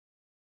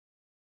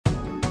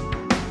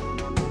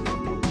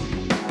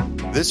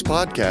This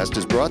podcast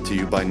is brought to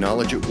you by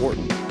Knowledge at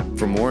Wharton.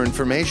 For more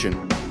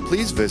information,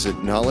 please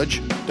visit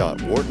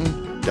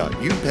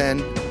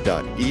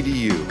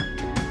knowledge.wharton.upenn.edu.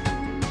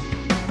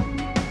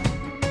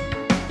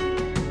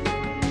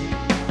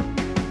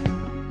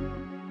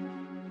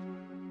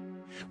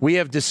 We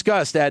have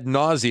discussed ad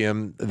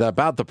nauseum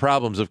about the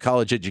problems of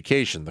college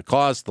education, the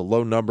cost, the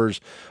low numbers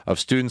of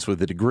students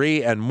with a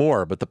degree, and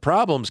more. But the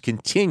problems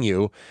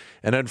continue,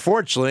 and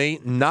unfortunately,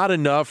 not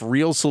enough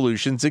real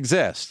solutions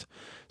exist.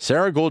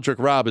 Sarah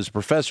Goldrick-Robb is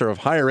professor of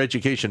higher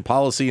education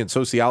policy and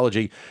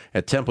sociology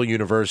at Temple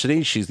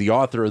University. She's the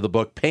author of the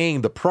book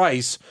Paying the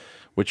Price,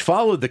 which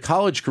followed the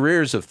college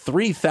careers of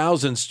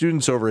 3,000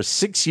 students over a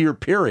 6-year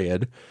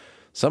period.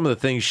 Some of the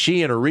things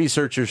she and her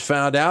researchers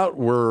found out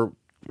were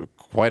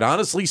quite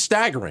honestly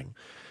staggering.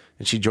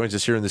 And she joins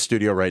us here in the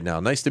studio right now.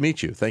 Nice to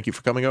meet you. Thank you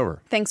for coming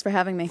over. Thanks for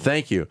having me.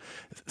 Thank you.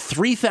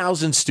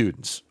 3,000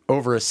 students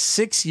over a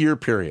 6-year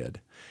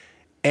period.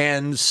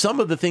 And some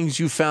of the things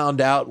you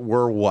found out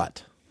were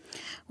what?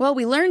 Well,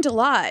 we learned a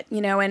lot,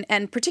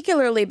 and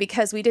particularly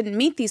because we didn't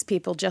meet these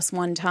people just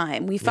one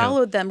time. We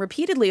followed them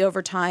repeatedly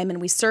over time,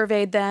 and we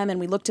surveyed them, and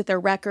we looked at their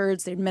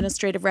records, their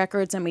administrative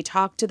records, and we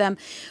talked to them.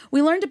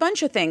 We learned a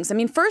bunch of things. I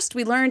mean, first,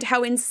 we learned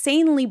how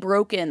insanely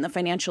broken the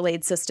financial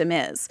aid system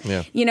is.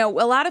 Yeah. A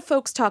lot of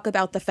folks talk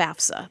about the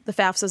FAFSA. The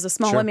FAFSA is a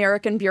small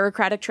American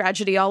bureaucratic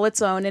tragedy all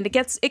its own, and it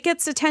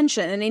gets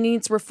attention, and it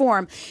needs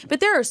reform. But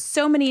there are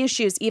so many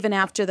issues even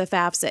after the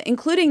FAFSA,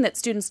 including that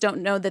students don't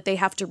know that they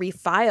have to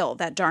refile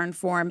that darn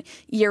form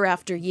year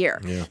after year.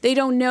 Yeah. They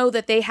don't know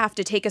that they have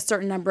to take a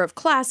certain number of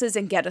classes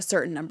and get a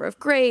certain number of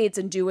grades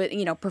and do it,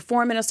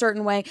 perform in a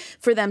certain way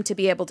for them to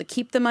be able to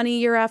keep the money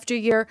year after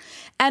year.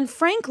 And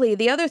frankly,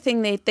 the other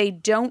thing that they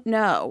don't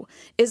know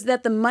is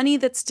that the money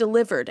that's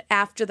delivered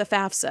after the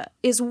FAFSA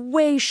is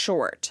way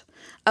short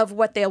of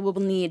what they will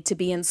need to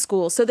be in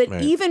school, so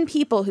that even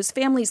people whose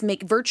families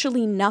make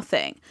virtually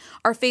nothing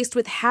are faced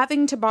with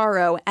having to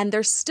borrow, and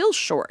they're still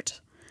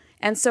short.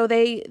 And so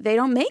they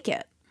don't make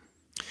it.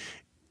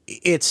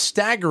 It's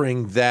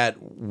staggering that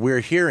we're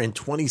here in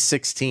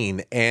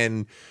 2016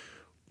 and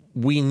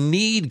we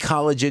need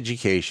college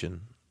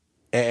education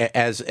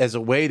as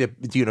a way to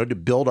to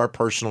build our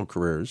personal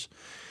careers.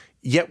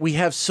 Yet we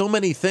have so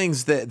many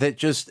things that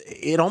just,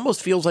 it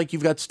almost feels like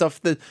you've got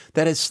stuff that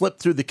has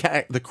slipped through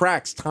the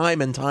cracks time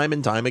and time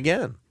and time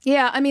again.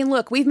 Yeah, I mean,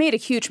 look, we've made a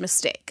huge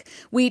mistake.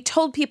 We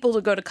told people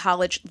to go to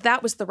college.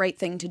 That was the right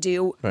thing to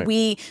do. Right.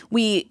 We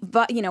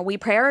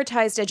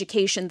prioritized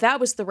education.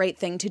 That was the right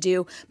thing to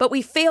do. But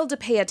we failed to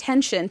pay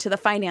attention to the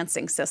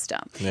financing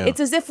system. Yeah. It's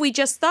as if we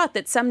just thought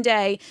that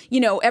someday,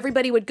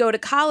 everybody would go to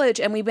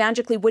college and we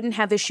magically wouldn't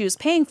have issues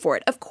paying for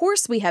it. Of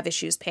course we have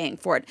issues paying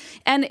for it.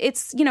 And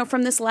it's,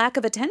 from this lack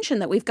of attention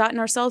that we've gotten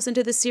ourselves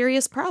into this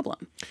serious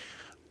problem.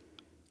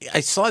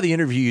 I saw the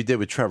interview you did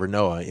with Trevor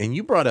Noah, and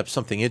you brought up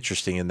something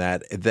interesting in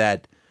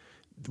that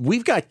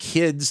we've got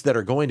kids that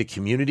are going to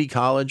community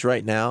college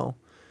right now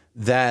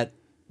that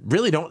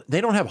really don't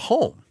have a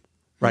home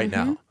right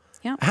now.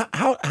 Yeah.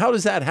 How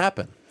does that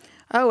happen?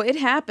 Oh, it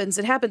happens.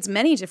 It happens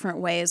many different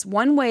ways.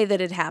 One way that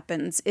it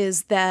happens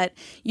is that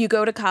you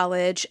go to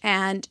college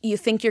and you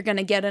think you're going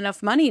to get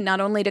enough money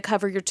not only to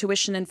cover your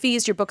tuition and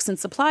fees, your books and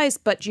supplies,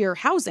 but your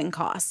housing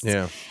costs.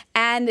 Yeah.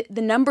 And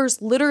the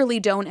numbers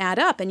literally don't add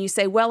up. And you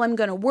say, well, I'm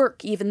going to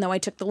work. Even though I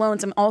took the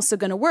loans, I'm also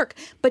going to work.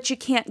 But you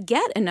can't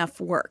get enough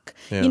work.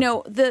 Yeah.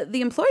 The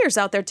employers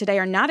out there today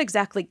are not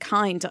exactly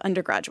kind to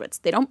undergraduates.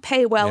 They don't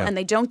pay well and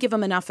they don't give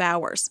them enough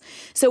hours.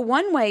 So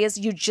one way is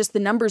the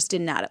numbers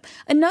didn't add up.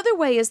 Another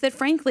way is that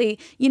frankly,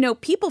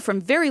 people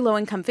from very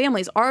low-income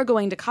families are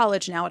going to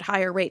college now at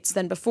higher rates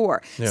than before.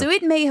 Yeah. So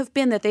it may have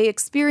been that they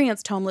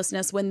experienced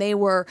homelessness when they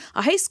were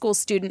a high school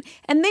student,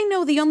 and they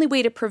know the only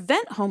way to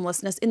prevent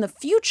homelessness in the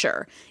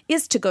future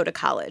is to go to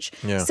college.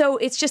 Yeah. So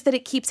it's just that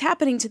it keeps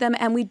happening to them,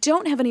 and we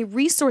don't have any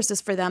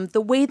resources for them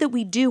the way that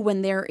we do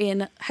when they're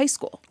in high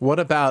school. What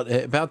about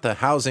the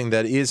housing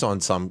that is on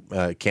some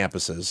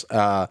campuses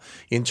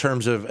in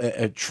terms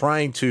of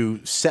trying to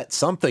set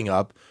something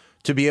up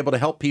to be able to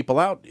help people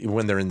out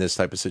when they're in this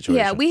type of situation?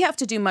 Yeah, we have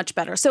to do much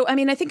better. So,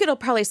 I think it'll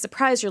probably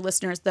surprise your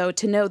listeners, though,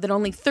 to know that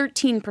only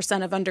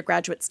 13% of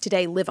undergraduates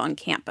today live on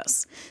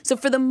campus. So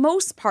for the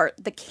most part,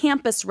 the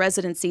campus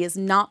residency is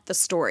not the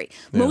story.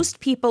 Yeah. Most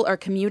people are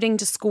commuting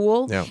to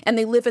school and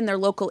they live in their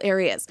local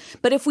areas.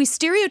 But if we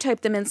stereotype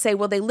them and say,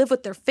 well, they live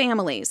with their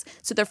families,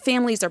 so their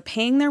families are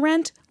paying their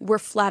rent, we're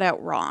flat out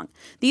wrong.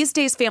 These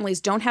days, families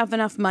don't have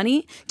enough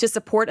money to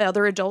support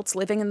other adults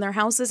living in their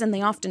houses, and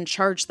they often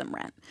charge them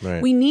rent.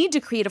 Right. We need to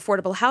create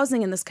affordable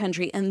housing in this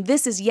country, and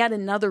this is yet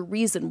another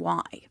reason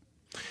why.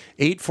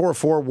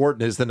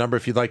 844-WHARTON is the number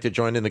if you'd like to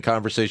join in the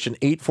conversation.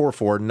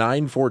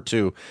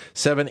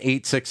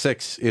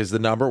 844-942-7866 is the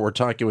number. We're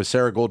talking with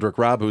Sarah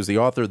Goldrick-Robb, who's the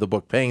author of the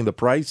book Paying the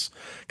Price,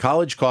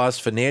 College Costs,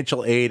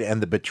 Financial Aid,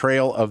 and the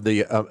Betrayal of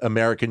the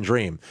American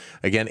Dream.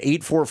 Again,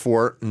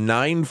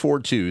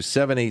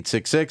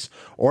 844-942-7866.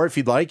 Or if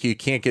you'd like, you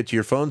can't get to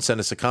your phone, send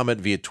us a comment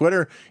via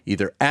Twitter,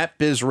 either at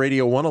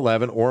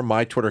BizRadio111 or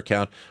my Twitter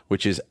account,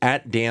 which is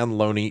at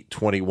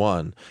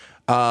DanLoney21.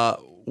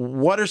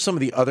 what are some of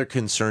the other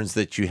concerns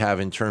that you have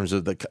in terms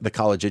of the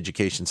college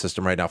education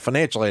system right now?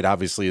 Financial aid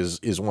obviously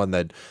is one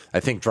that I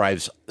think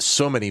drives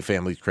so many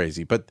families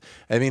crazy. But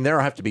I mean, there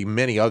have to be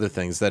many other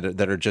things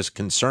that are just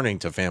concerning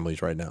to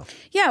families right now.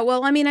 Yeah,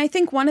 well, I mean, I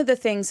think one of the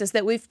things is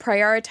that we've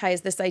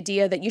prioritized this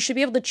idea that you should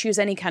be able to choose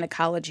any kind of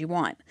college you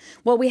want.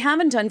 Well, we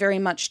haven't done very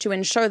much to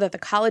ensure that the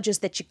colleges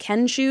that you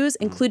can choose,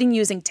 including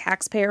using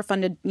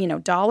taxpayer-funded,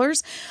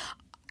 dollars,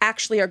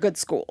 actually are good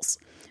schools.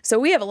 So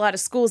we have a lot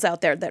of schools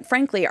out there that,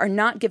 frankly, are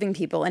not giving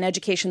people an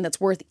education that's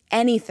worth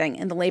anything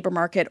in the labor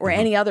market or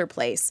any other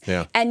place.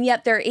 Yeah. And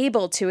yet they're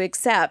able to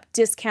accept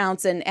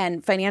discounts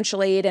and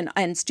financial aid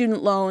and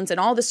student loans and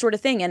all this sort of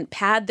thing and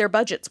pad their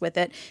budgets with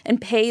it and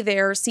pay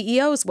their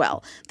CEOs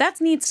well. That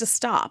needs to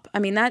stop. I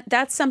mean,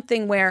 that's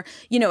something where,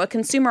 a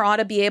consumer ought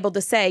to be able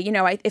to say,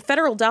 if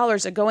federal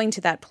dollars are going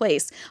to that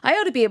place, I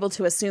ought to be able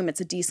to assume it's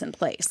a decent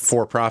place.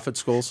 For-profit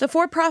schools? The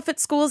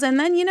for-profit schools. And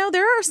then,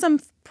 there are some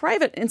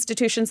private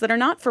institutions that are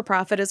not for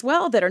profit as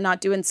well that are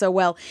not doing so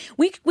well.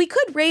 We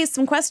could raise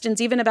some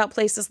questions even about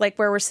places like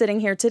where we're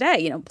sitting here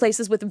today,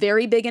 places with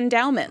very big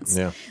endowments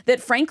that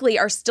frankly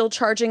are still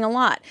charging a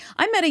lot.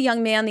 I met a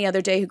young man the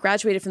other day who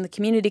graduated from the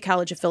Community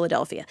College of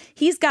Philadelphia.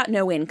 He's got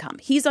no income.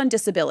 He's on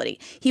disability.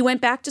 He went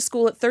back to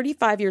school at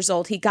 35 years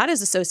old. He got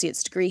his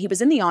associate's degree. He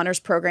was in the honors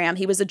program.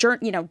 He was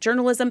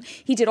journalism.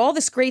 He did all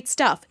this great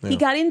stuff. Yeah. He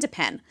got into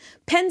Penn.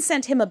 Penn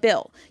sent him a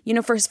bill.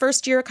 For his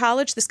first year of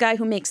college, this guy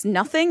who makes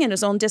nothing in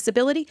his own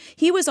disability,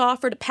 he was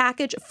offered a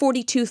package of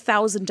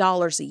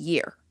 $42,000 a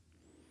year.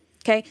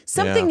 Okay,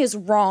 something is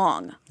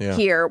wrong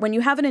here when you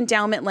have an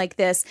endowment like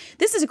this.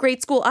 This is a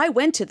great school. I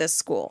went to this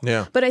school.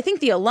 Yeah. But I think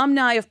the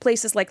alumni of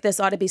places like this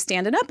ought to be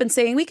standing up and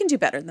saying, we can do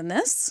better than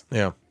this.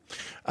 Yeah.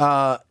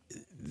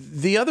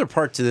 The other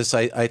part to this,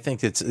 I think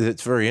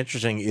that's very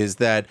interesting, is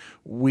that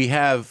we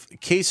have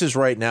cases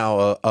right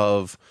now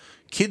of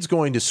kids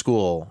going to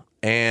school,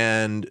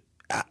 and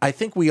I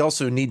think we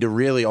also need to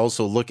really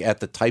also look at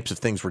the types of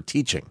things we're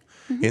teaching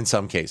in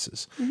some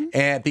cases.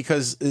 And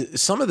because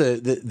some of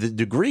the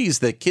degrees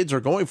that kids are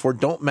going for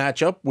don't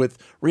match up with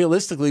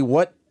realistically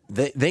what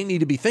they need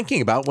to be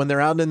thinking about when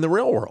they're out in the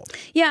real world.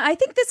 Yeah, I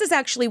think this is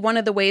actually one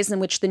of the ways in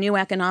which the new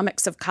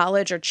economics of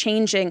college are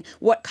changing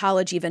what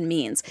college even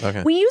means.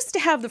 Okay. We used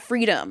to have the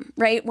freedom,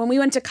 right, when we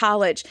went to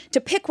college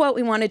to pick what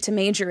we wanted to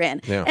major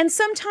in. Yeah. And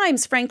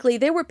sometimes, frankly,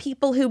 there were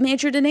people who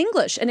majored in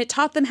English and it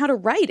taught them how to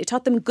write. It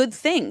taught them good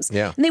things.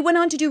 Yeah. And they went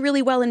on to do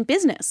really well in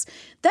business.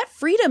 That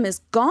freedom is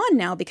gone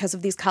now because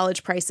of these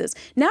college prices.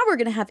 Now we're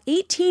going to have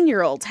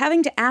 18-year-olds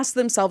having to ask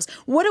themselves,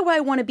 what do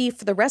I want to be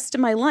for the rest of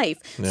my life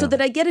so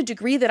that I get a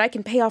degree that I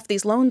can pay off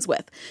these loans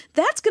with?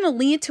 That's going to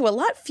lead to a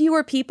lot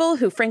fewer people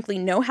who frankly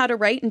know how to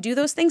write and do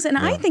those things. And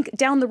I think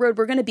down the road,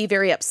 we're going to be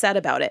very upset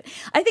about it.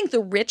 I think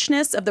the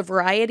richness of the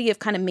variety of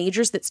kind of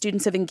majors that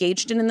students have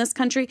engaged in this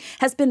country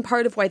has been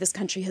part of why this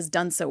country has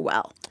done so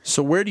well.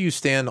 So where do you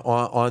stand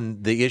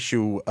on the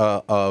issue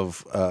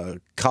of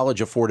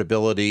college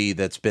affordability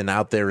that's been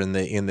out there in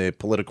the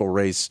political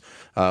race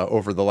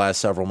over the last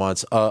several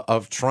months,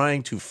 of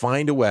trying to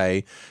find a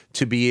way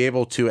to be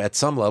able to, at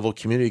some level,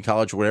 community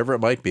college, whatever it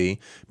might be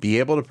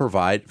able to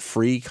provide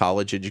free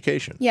college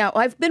education? Yeah,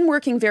 well, I've been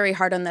working very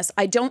hard on this.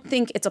 I don't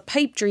think it's a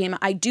pipe dream.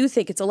 I do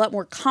think it's a lot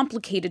more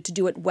complicated to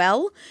do it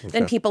well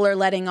than people are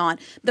letting on.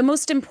 The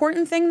most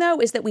important thing, though,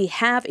 is that we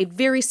have a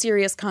very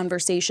serious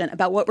conversation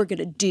about what we're going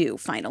to do,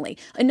 finally.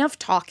 Enough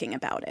talking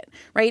about it,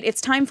 right?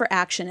 It's time for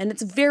action. And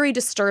it's very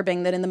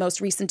disturbing that in the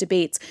most recent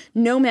debates,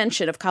 no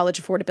mention of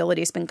college affordability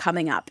has been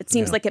coming up. It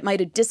seems like it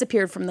might have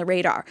disappeared from the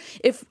radar.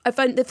 If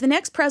the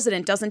next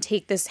president doesn't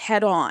take this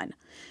head on,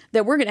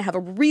 that we're going to have a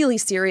really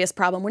serious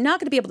problem. We're not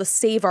going to be able to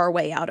save our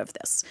way out of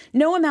this.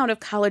 No amount of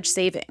college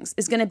savings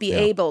is going to be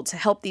able to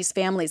help these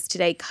families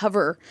today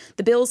cover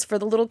the bills for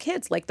the little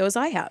kids like those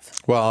I have.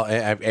 Well,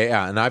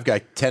 and I've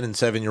got 10 and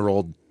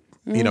 7-year-old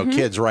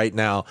kids right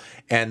now.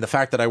 And the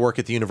fact that I work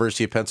at the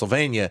University of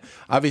Pennsylvania,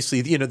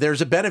 obviously, there's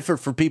a benefit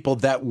for people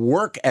that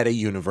work at a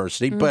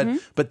university, but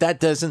that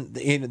doesn't,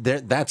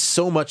 that's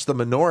so much the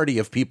minority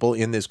of people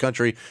in this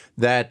country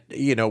that,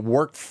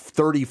 work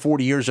 30,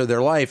 40 years of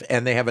their life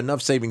and they have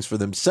enough savings for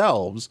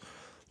themselves,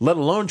 let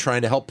alone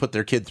trying to help put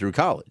their kid through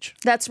college.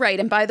 That's right.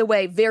 And by the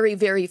way, very,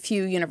 very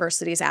few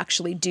universities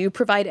actually do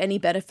provide any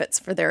benefits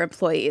for their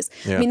employees.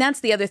 Yeah. I mean, that's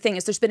the other thing,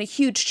 is there's been a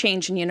huge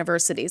change in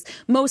universities.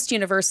 Most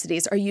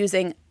universities are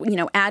using,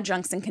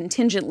 adjuncts and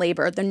contingent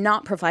labor. They're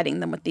not providing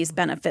them with these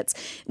benefits.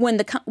 When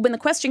the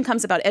question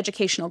comes about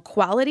educational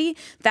quality,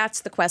 that's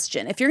the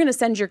question. If you're going to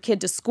send your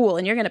kid to school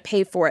and you're going to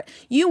pay for it,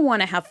 you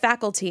want to have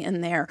faculty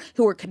in there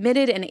who are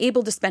committed and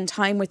able to spend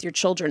time with your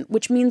children,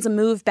 which means a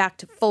move back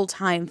to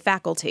full-time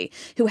faculty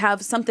who who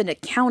have something to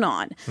count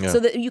on so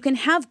that you can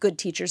have good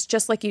teachers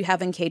just like you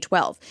have in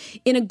K-12.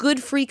 In a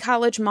good free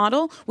college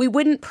model, we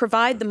wouldn't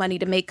provide the money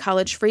to make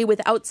college free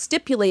without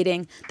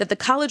stipulating that the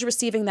college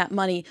receiving that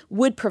money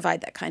would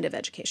provide that kind of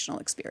educational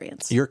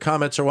experience. Your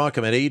comments are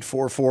welcome at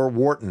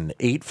 844-WHARTON.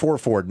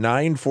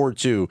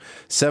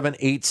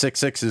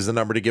 844-942-7866 is the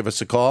number to give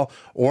us a call.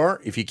 Or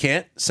if you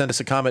can't, send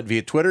us a comment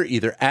via Twitter,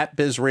 either at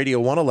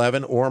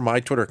BizRadio111 or my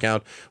Twitter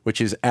account,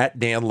 which is at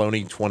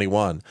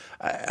DanLoney21.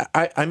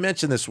 I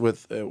mention this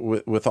with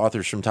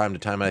authors from time to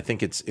time, and I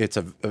think it's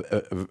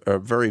a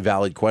very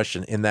valid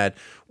question in that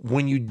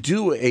when you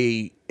do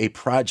a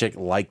project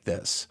like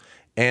this,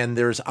 and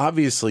there's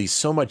obviously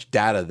so much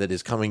data that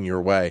is coming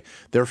your way,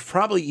 there's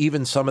probably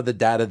even some of the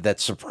data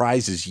that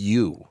surprises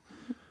you.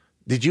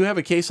 Did you have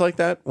a case like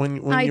that when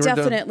you were I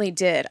definitely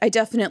did.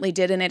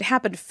 And it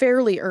happened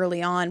fairly early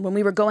on when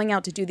we were going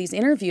out to do these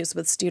interviews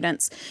with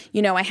students.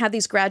 You know, I had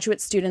these graduate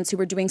students who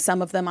were doing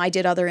some of them. I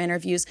did other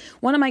interviews.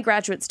 One of my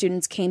graduate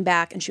students came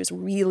back and she was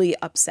really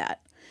upset.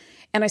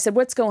 And I said,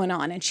 what's going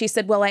on? And she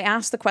said, well, I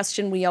asked the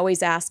question we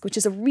always ask, which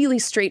is a really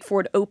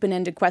straightforward,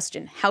 open-ended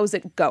question. How's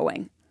it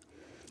going?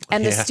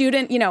 And the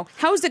student,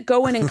 how's it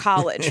going in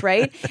college,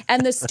 right?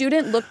 And the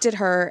student looked at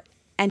her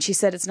and she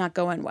said, it's not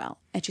going well.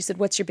 And she said,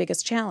 what's your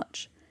biggest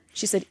challenge?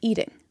 She said,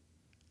 eating.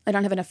 I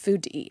don't have enough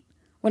food to eat.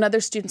 When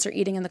other students are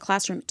eating in the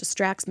classroom, it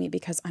distracts me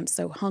because I'm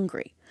so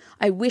hungry.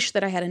 I wish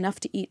that I had enough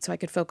to eat so I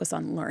could focus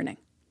on learning.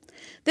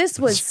 This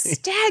was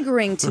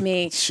staggering to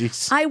me.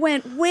 Jeez. I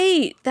went,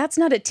 wait, that's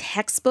not a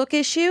textbook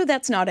issue.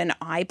 That's not an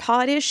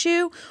iPod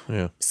issue.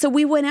 Yeah. So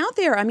we went out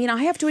there. I mean,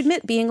 I have to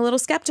admit, being a little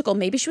skeptical.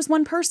 Maybe she was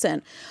one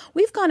person.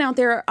 We've gone out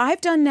there.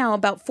 I've done now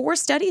about 4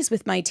 studies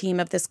with my team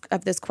of this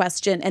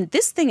question, and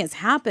this thing is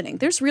happening.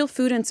 There's real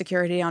food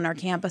insecurity on our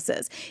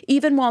campuses,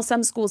 even while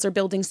some schools are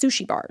building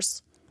sushi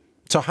bars.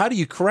 So how do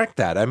you correct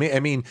that? I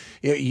mean,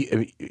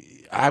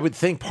 I would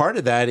think part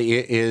of that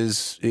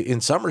is,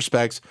 in some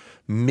respects,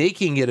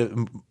 making it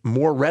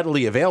more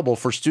readily available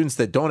for students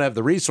that don't have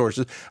the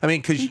resources. I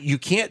mean, because you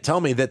can't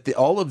tell me that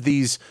all of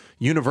these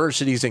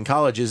universities and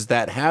colleges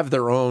that have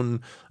their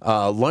own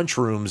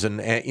lunchrooms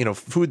and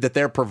food that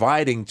they're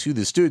providing to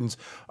the students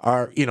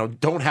are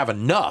don't have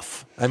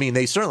enough. I mean,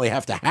 they certainly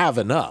have to have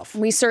enough.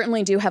 We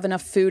certainly do have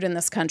enough food in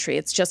this country.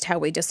 It's just how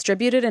we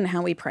distribute it and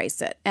how we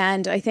price it.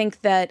 And I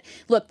think that,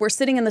 look, we're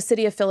sitting in the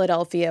city of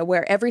Philadelphia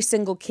where every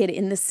single kid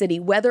in the city,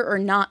 whether or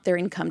not their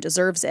income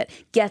deserves it,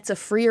 gets a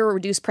free or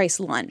reduced price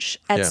lunch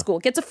at school,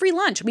 gets a free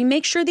lunch. We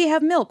make sure they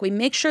have milk. We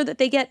make sure that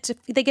they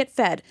get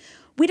fed.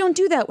 We don't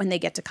do that when they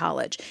get to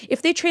college.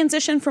 If they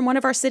transition from one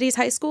of our city's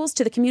high schools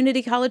to the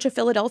Community College of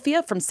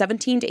Philadelphia from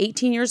 17 to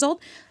 18 years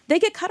old, they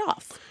get cut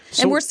off.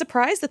 And we're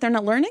surprised that they're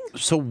not learning.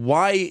 So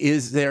why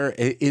is there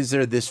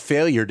this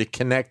failure to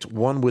connect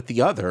one with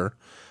the other?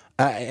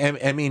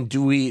 I mean,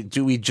 do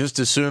we just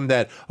assume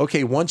that,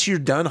 okay, once you're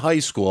done high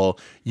school,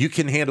 you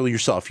can handle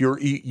yourself.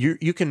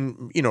 You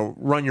can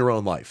run your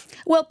own life.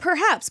 Well,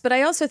 perhaps, but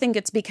I also think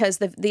it's because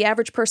the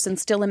average person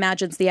still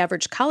imagines the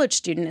average college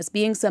student as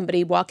being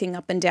somebody walking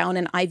up and down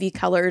an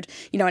ivy-covered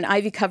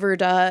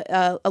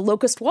a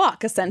locust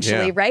walk,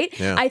 essentially, right?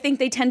 Yeah. I think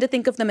they tend to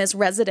think of them as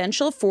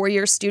residential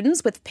 4-year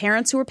students with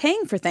parents who are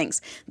paying for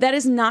things. That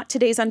is not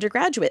today's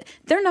undergraduate.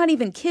 They're not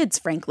even kids,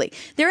 frankly.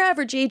 Their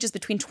average age is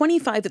between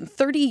 25 and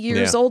 30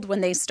 years old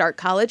when they start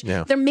college.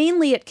 Yeah. They're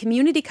mainly at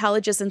community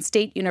colleges and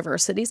state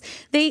universities.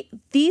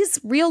 These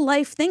real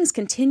life things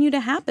continue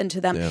to happen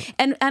to them. Yeah.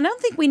 And I don't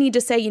think we need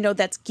to say,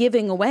 that's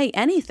giving away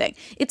anything.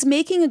 It's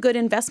making a good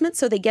investment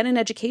so they get an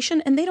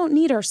education and they don't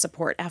need our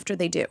support after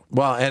they do.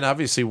 Well, and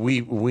obviously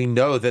we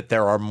know that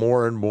there are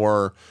more and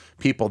more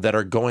people that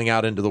are going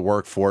out into the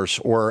workforce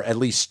or at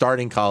least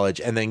starting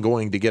college and then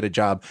going to get a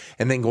job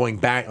and then going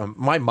back.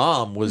 My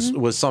mom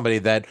was somebody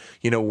that,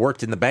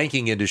 worked in the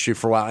banking industry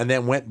for a while and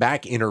then went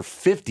back in her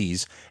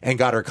 50s and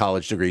got her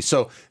college degree.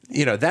 So,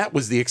 that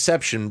was the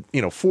exception,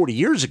 40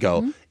 years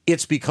ago. Mm-hmm.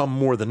 It's become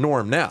more the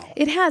norm now.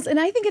 It has. And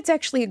I think it's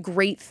actually a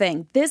great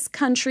thing. This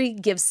country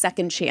gives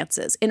second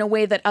chances in a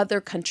way that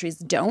other countries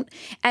don't.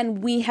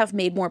 And we have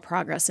made more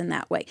progress in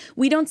that way.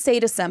 We don't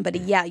say to somebody,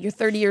 yeah, you're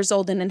 30 years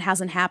old and it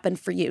hasn't happened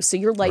for you, so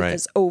your life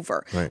is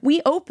over. Right.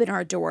 We open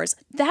our doors.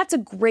 That's a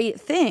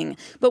great thing.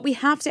 But we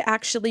have to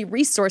actually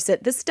resource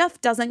it. This stuff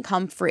doesn't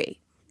come free.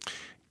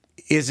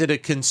 Is it a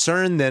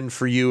concern then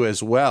for you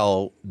as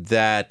well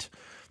that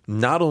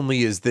not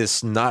only is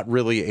this not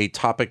really a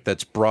topic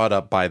that's brought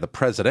up by the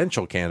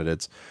presidential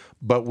candidates,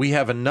 but we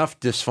have enough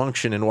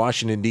dysfunction in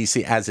Washington,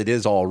 D.C. as it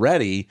is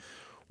already,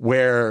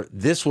 where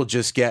this will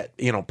just get,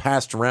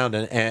 passed around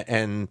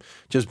and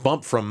just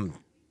bumped from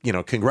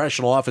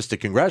congressional office to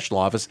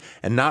congressional office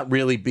and not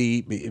really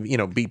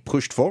be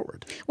pushed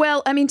forward.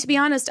 Well, I mean, to be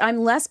honest, I'm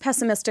less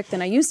pessimistic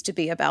than I used to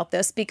be about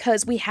this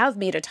because we have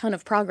made a ton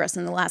of progress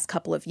in the last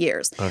couple of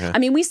years. Okay. I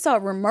mean, we saw a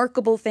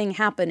remarkable thing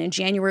happen in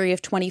January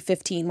of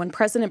 2015 when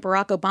President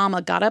Barack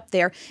Obama got up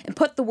there and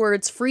put the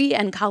words free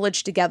and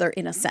college together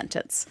in a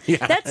sentence.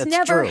 Yeah, that's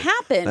never true.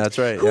 happened. That's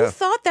right. Who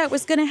thought that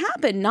was going to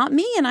happen? Not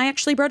me. And I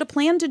actually wrote a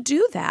plan to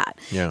do that.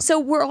 Yeah. So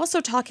we're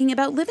also talking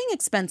about living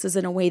expenses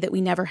in a way that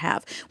we never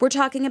have. We're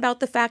talking about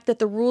the fact that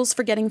the rules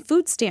for getting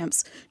food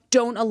stamps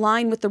don't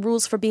align with the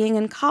rules for being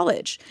in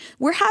college.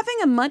 We're having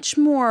a much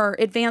more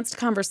advanced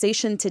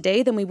conversation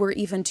today than we were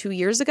even 2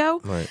 years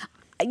ago. Right.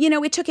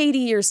 It took 80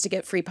 years to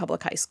get free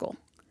public high school.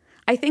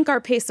 I think our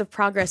pace of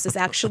progress is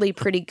actually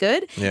pretty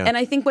good. Yeah. And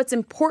I think what's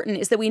important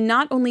is that we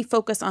not only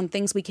focus on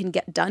things we can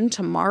get done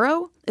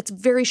tomorrow, it's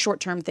very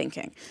short-term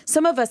thinking.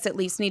 Some of us at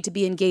least need to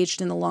be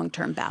engaged in the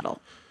long-term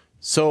battle.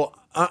 So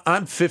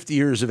I'm 50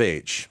 years of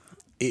age.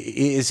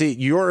 Is it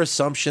your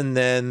assumption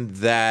then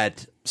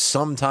that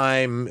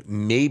sometime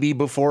maybe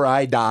before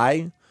I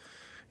die,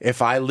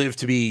 if I live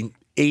to be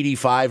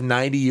 85,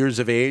 90 years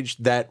of age,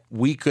 that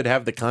we could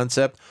have the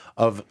concept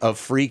of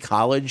free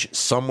college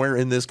somewhere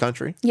in this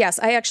country? Yes,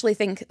 I actually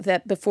think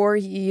that before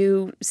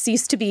you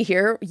cease to be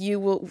here, you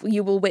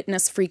will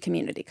witness free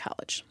community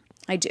college.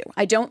 I do.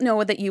 I don't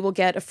know that you will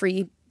get a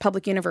free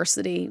public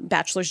university,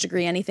 bachelor's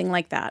degree, anything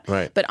like that.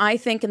 Right. But I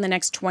think in the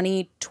next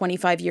 20,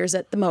 25 years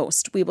at the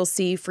most, we will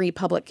see free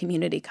public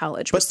community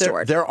college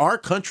restored. But there are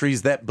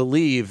countries that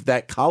believe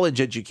that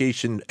college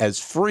education as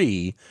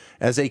free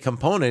as a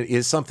component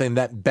is something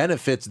that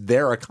benefits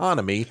their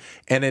economy,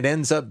 and it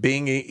ends up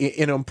being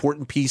an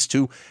important piece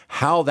to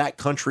how that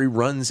country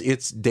runs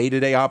its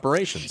day-to-day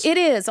operations. It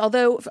is,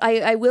 although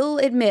I will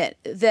admit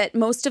that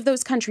most of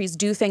those countries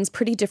do things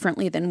pretty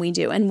differently than we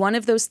do. And one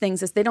of those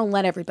things is they don't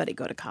let everybody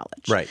go to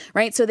college.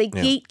 Right. So they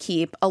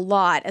gatekeep a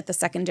lot at the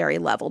secondary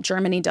level.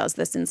 Germany does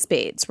this in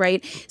spades,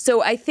 right?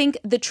 So I think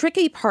the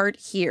tricky part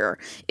here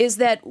is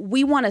that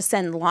we want to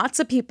send lots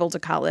of people to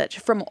college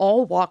from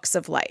all walks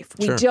of life.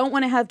 We don't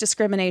want to have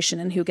discrimination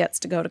in who gets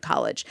to go to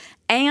college.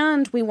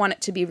 And we want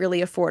it to be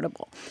really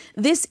affordable.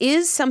 This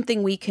is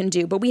something we can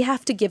do, but we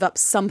have to give up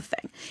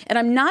something. And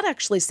I'm not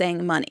actually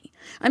saying money.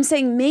 I'm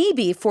saying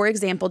maybe, for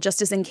example,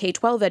 just as in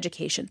K-12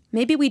 education,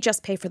 maybe we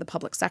just pay for the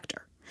public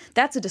sector.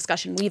 That's a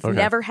discussion we've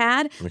never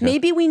had. Okay.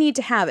 Maybe we need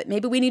to have it.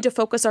 Maybe we need to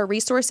focus our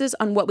resources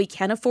on what we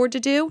can afford to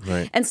do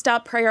and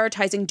stop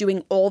prioritizing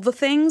doing all the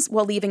things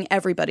while leaving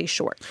everybody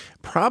short.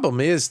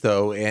 Problem is,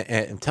 though,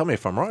 and tell me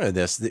if I'm wrong on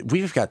this, that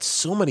we've got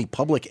so many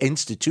public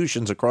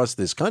institutions across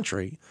this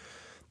country.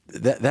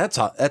 That's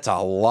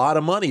a lot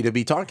of money to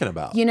be talking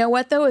about. You know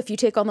what, though? If you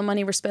take all the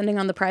money we're spending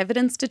on the private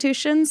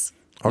institutions,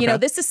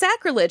 this is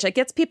sacrilege. It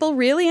gets people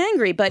really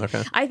angry. But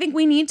I think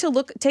we need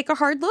to take a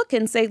hard look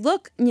and say,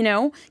 look,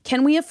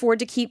 can we afford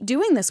to keep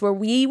doing this where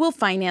we will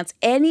finance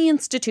any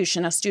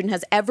institution a student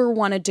has ever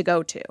wanted to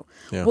go to?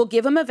 Yeah. We'll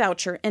give them a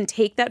voucher and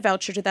take that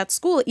voucher to that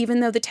school, even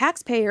though the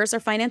taxpayers are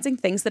financing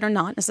things that are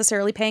not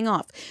necessarily paying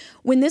off.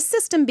 When this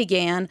system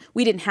began,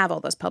 we didn't have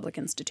all those public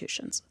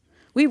institutions.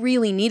 We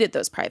really needed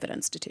those private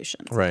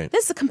institutions. Right.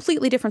 This is a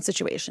completely different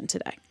situation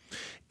today.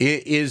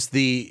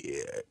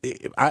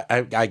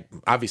 I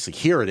obviously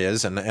here it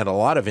is, and a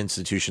lot of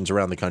institutions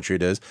around the country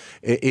it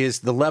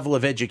is the level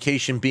of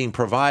education being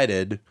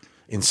provided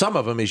in some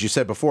of them, as you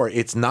said before,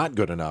 it's not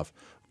good enough.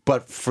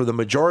 But for the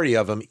majority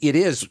of them, it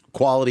is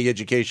quality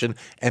education,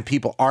 and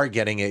people are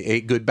getting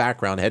a good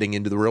background heading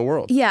into the real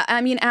world. Yeah,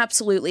 I mean,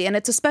 absolutely. And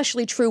it's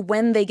especially true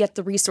when they get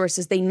the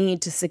resources they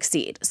need to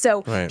succeed.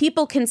 So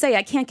people can say,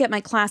 I can't get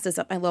my classes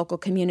at my local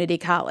community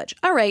college.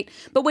 All right.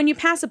 But when you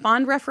pass a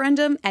bond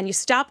referendum and you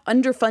stop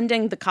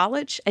underfunding the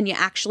college and you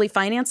actually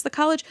finance the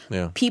college,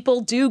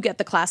 people do get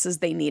the classes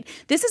they need.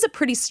 This is a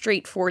pretty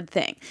straightforward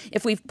thing.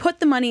 If we've put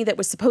the money that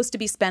was supposed to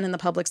be spent in the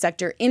public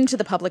sector into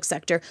the public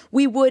sector,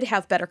 we would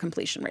have better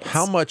completion rates.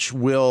 How much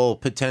will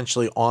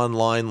potentially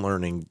online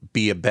learning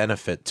be a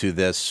benefit to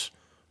this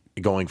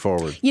going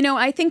forward?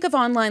 I think of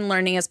online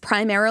learning as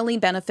primarily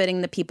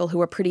benefiting the people who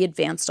are pretty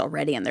advanced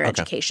already in their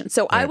education.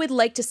 So I would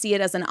like to see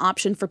it as an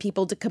option for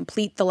people to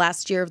complete the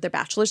last year of their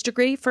bachelor's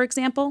degree, for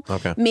example.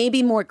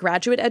 Maybe more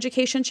graduate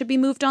education should be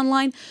moved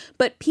online.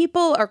 But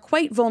people are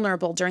quite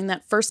vulnerable during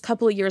that first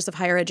couple of years of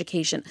higher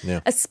education,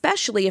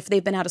 especially if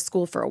they've been out of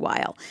school for a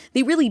while.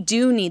 They really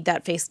do need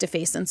that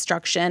face-to-face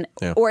instruction,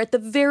 or at the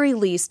very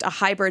least, a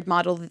hybrid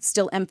model that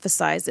still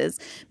emphasizes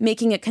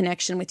making a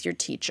connection with your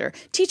teacher.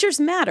 Teachers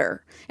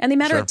matter. And they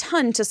matter a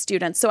ton to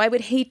students. So I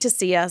would hate to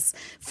see us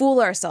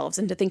fool ourselves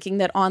into thinking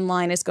that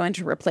online is going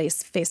to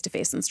replace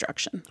face-to-face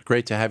instruction.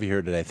 Great to have you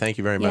here today. Thank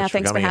you very much for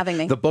coming. Thanks for having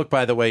me. The book,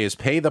 by the way, is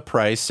Pay the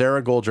Price.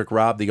 Sarah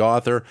Goldrick-Robb, the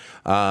author.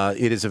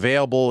 It is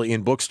available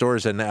in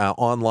bookstores and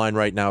online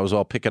right now as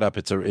well. Pick it up.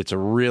 It's a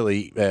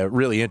really,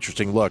 really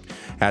interesting look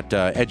at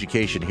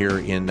education here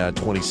in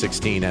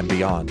 2016 and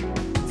beyond.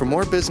 For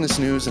more business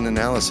news and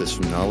analysis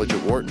from Knowledge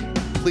at Wharton,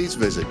 please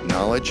visit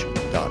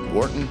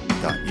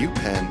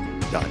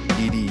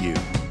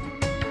knowledge.wharton.upenn.edu.